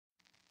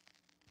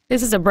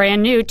This is a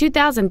brand new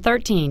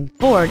 2013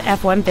 Ford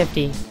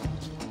F-150.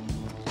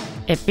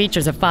 It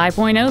features a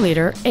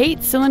 5.0-liter,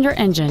 8-cylinder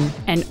engine,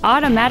 an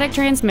automatic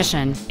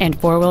transmission, and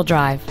 4-wheel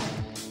drive.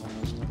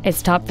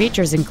 Its top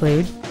features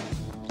include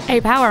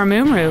a power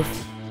moonroof,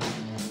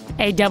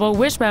 a double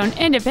wishbone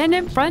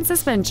independent front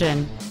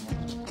suspension,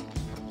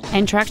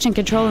 and traction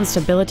control and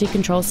stability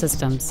control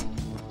systems.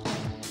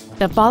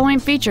 The following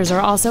features are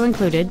also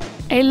included: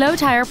 a low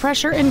tire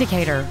pressure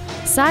indicator,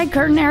 side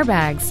curtain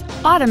airbags,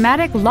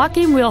 automatic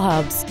locking wheel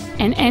hubs,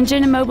 an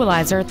engine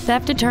immobilizer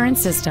theft deterrent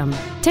system,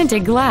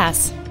 tinted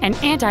glass, an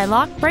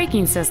anti-lock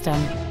braking system,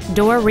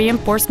 door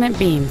reinforcement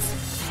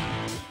beams.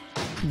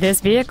 This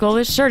vehicle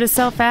is sure to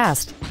sell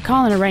fast.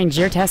 Call and arrange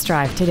your test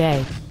drive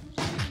today.